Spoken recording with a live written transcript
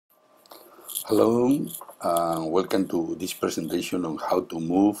Hello, welcome to this presentation on how to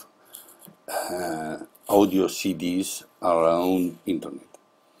move audio CDs around internet.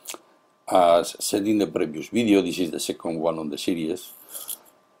 As said in the previous video, this is the second one on the series.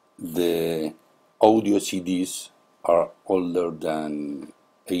 The audio CDs are older than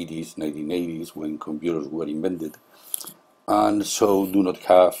 1980s when computers were invented, and so do not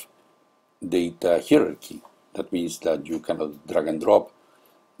have data hierarchy. That means that you cannot drag and drop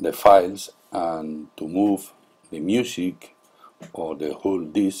the files, and to move the music or the whole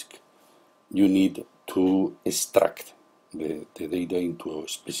disk you need to extract the data into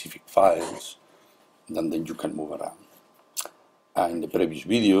specific files, and then you can move around. In the previous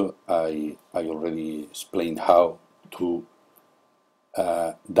video I already explained how to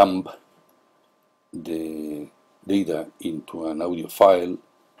dump the data into an audio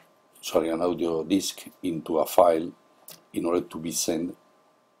disk into a file in order to be sent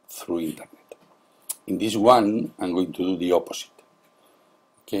through internet. In this one, I'm going to do the opposite.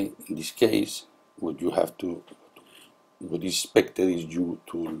 Okay, in this case, what is expected is you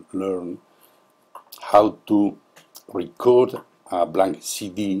to learn how to record a blank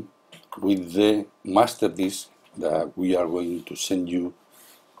CD with the master disk that we are going to send you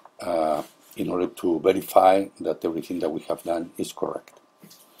in order to verify that everything that we have done is correct.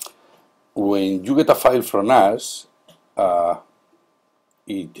 When you get a file from us,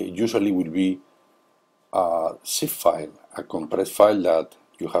 it usually will be a zip file, a compressed file that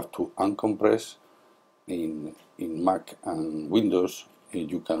you have to uncompress. In Mac and Windows,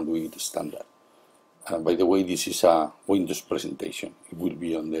 you can do it standard. By the way, this is a Windows presentation. It will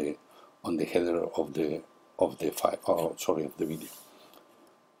be on the header of the file. Of the video.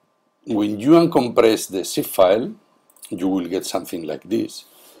 When you uncompress the zip file, you will get something like this,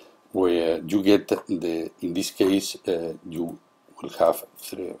 where you get in this case, you will have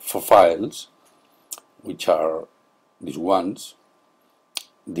 4 files, which are these ones.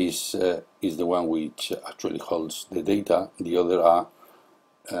 This is the one which actually holds the data. The other are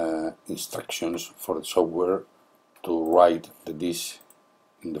instructions for the software to write the disk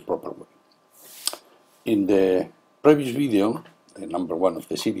in the proper way. In the previous video, the number 1 of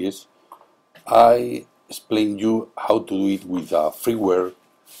the series, I explained you how to do it with a freeware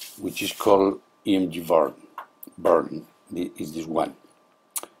which is called imgburn. Burn is this one,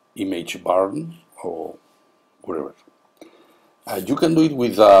 imgburn or whatever. You can do it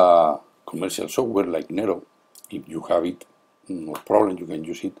with a commercial software like Nero. If you have it, no problem, you can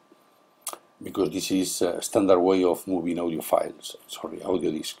use it, because this is a standard way of moving audio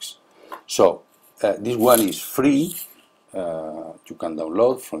disks. So this one is free. You can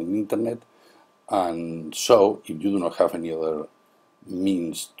download from the internet, and so if you do not have any other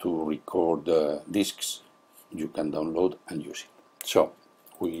means to record disks, you can download and use it. So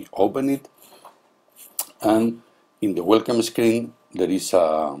we open it, and in the welcome screen there is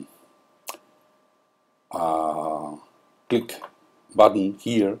a click button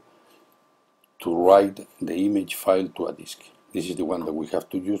here to write the image file to a disk. This is the one that we have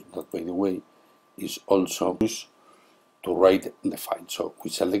to use. That, by the way, is also used to write the file. So we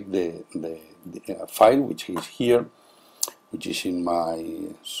select the file, which is here, which is in my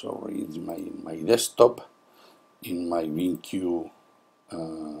desktop, in my WinQ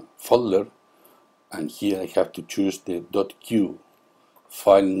folder, and here I have to choose the .q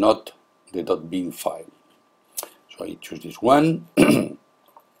file, not the .bin file. So I choose this one, and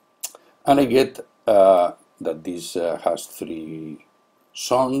I get that this has 3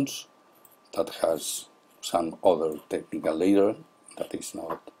 songs, that has some other technical layer that is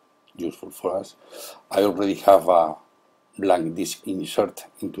not useful for us. I already have a blank disk insert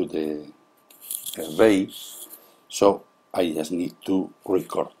into the array, so I just need to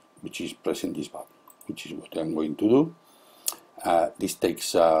record, which is pressing this button, which is what I'm going to do. This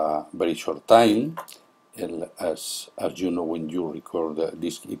takes a very short time. As you know, when you record a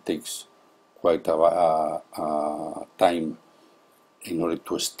disk, it takes quite a time in order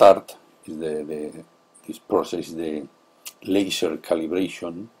to start. This process, the laser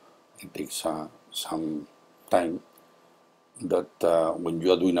calibration, it takes some time. That when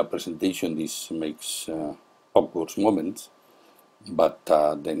you are doing a presentation, this makes awkward moments, but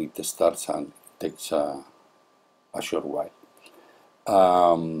then it starts and it takes a short while.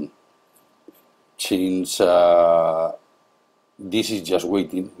 Since this is just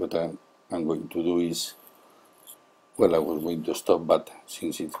waiting, what I'm going to do is, well, I was going to stop, but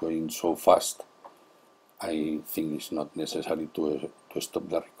since it's going so fast, I think it's not necessary to stop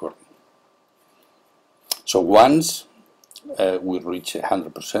the recording. So once we reach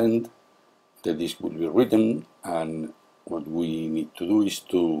 100%, the disk will be written, and what we need to do is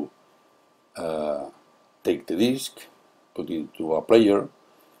to take the disc, put it into a player,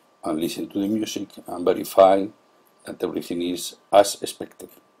 and listen to the music and verify that everything is as expected.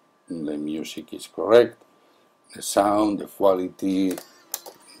 The music is correct, the sound, the quality,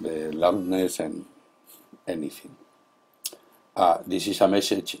 the loudness, and anything. This is a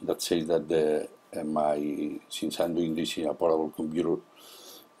message that says that since I'm doing this in a portable computer,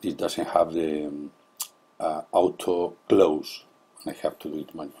 it doesn't have the auto close, and I have to do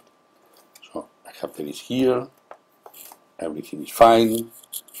it manually. So I have the disc here, everything is fine,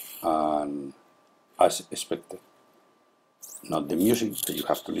 and as expected. Not the music that you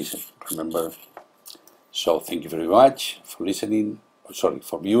have to listen, remember. So thank you very much for listening,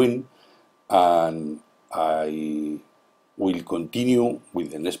 for viewing, and I will continue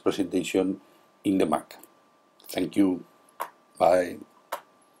with the next presentation in the Mac. Thank you. Bye.